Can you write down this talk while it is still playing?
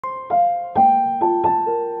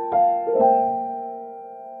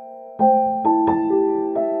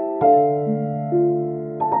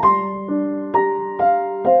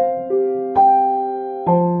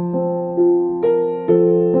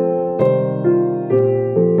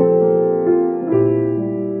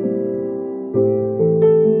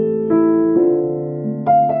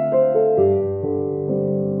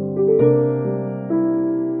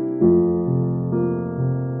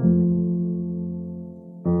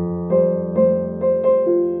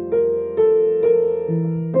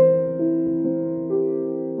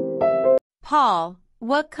Paul,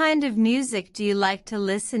 what kind of music do you like to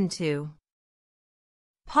listen to?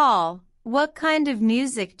 Paul, what kind of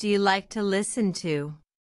music do you like to listen to?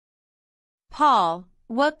 Paul,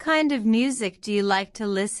 what kind of music do you like to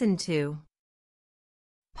listen to?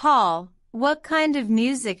 Paul, what kind of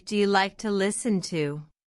music do you like to listen to?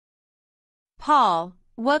 Paul,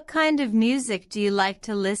 what kind of music do you like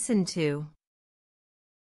to listen to?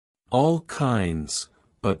 All kinds,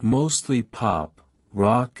 but mostly pop,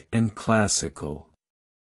 rock and classical.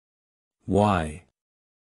 Why?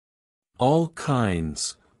 All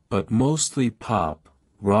kinds, but mostly pop,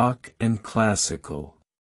 rock and classical.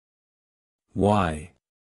 Why?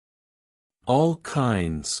 All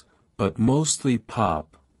kinds, but mostly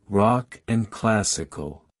pop, rock and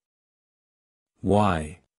classical.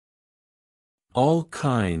 Why? All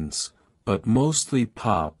kinds, but mostly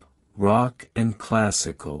pop, rock and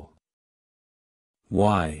classical.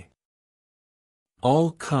 Why?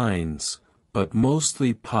 All kinds, but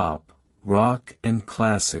mostly pop, rock and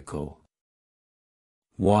classical.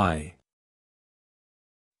 Why?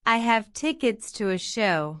 I have tickets to a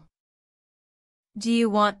show. Do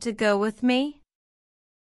you want to go with me?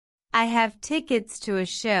 I have tickets to a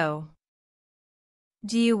show.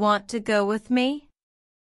 Do you want to go with me?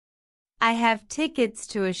 I have tickets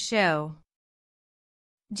to a show.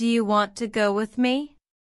 Do you want to go with me?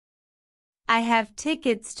 I have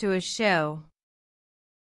tickets to a show.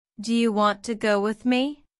 Do you want to go with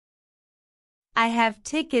me? I have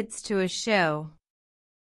tickets to a show.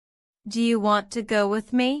 Do you want to go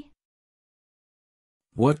with me?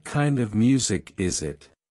 What kind of music is it?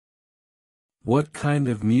 What kind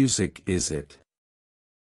of music is it?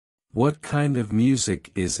 What kind of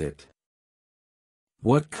music is it?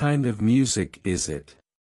 What kind of music is it?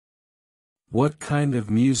 What kind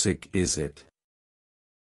of music is it?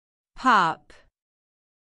 Pop.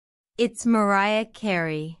 It's Mariah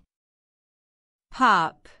Carey.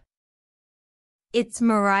 Pop. It's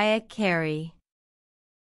Mariah Carey.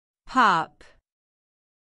 Pop.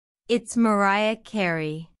 It's Mariah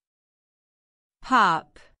Carey.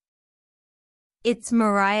 Pop. It's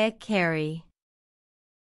Mariah Carey.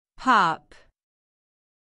 Pop.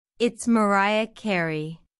 It's Mariah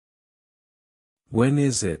Carey. When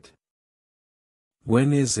is it?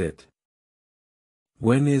 When is it?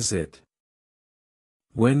 When is it?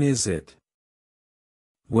 When is it?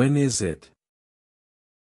 When is it?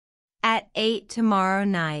 At 8 tomorrow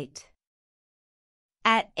night.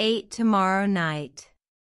 At 8 tomorrow night.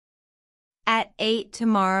 At 8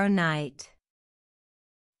 tomorrow night.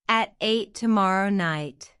 At 8 tomorrow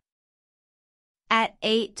night. At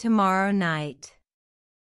 8 tomorrow night.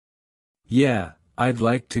 Yeah, I'd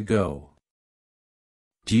like to go.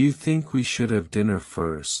 Do you think we should have dinner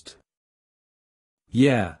first?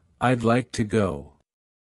 Yeah, I'd like to go.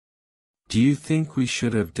 Do you think we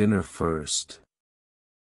should have dinner first?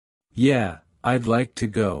 Yeah, I'd like to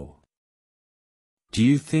go. Do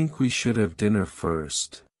you think we should have dinner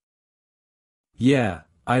first? Yeah,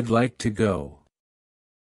 I'd like to go.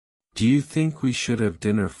 Do you think we should have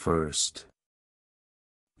dinner first?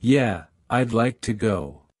 Yeah, I'd like to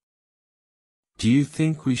go. Do you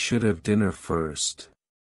think we should have dinner first?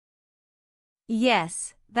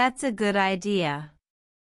 Yes, that's a good idea.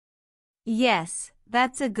 Yes,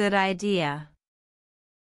 that's a good idea.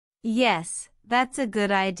 Yes, that's a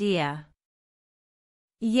good idea.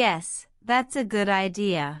 Yes, that's a good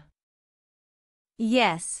idea.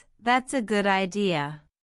 Yes, that's a good idea.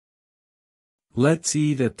 Let's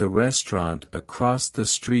eat at the restaurant across the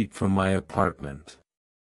street from my apartment.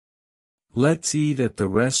 Let's eat at the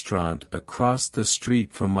restaurant across the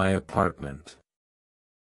street from my apartment.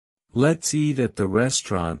 Let's eat at the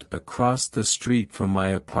restaurant across the street from my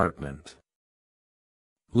apartment.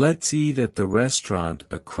 Let's eat at the restaurant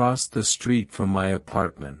across the street from my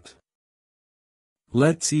apartment.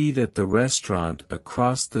 Let's eat at the restaurant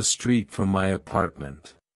across the street from my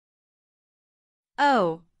apartment.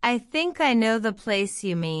 Oh, I think I know the place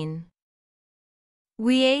you mean.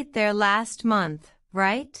 We ate there last month,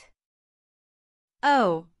 right?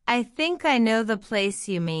 Oh, I think I know the place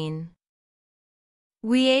you mean.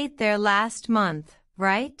 We ate there last month,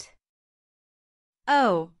 right?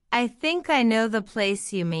 Oh, I think I know the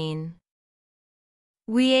place you mean.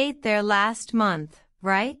 We ate there last month,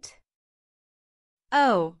 right?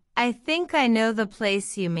 Oh, I think I know the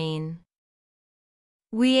place you mean.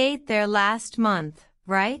 We ate there last month,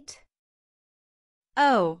 right?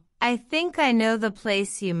 Oh, I think I know the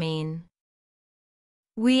place you mean.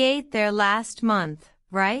 We ate there last month,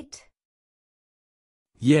 right?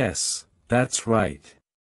 Yes, that's right.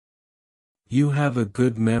 You have a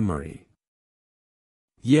good memory.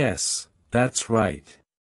 Yes, that's right.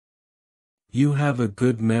 You have a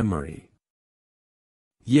good memory.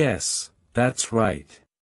 Yes, that's right.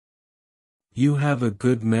 You have a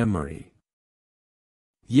good memory.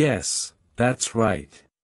 Yes, that's right.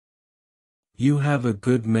 You have a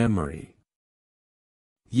good memory.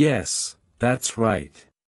 Yes, that's right.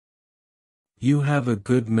 You have a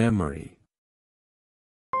good memory.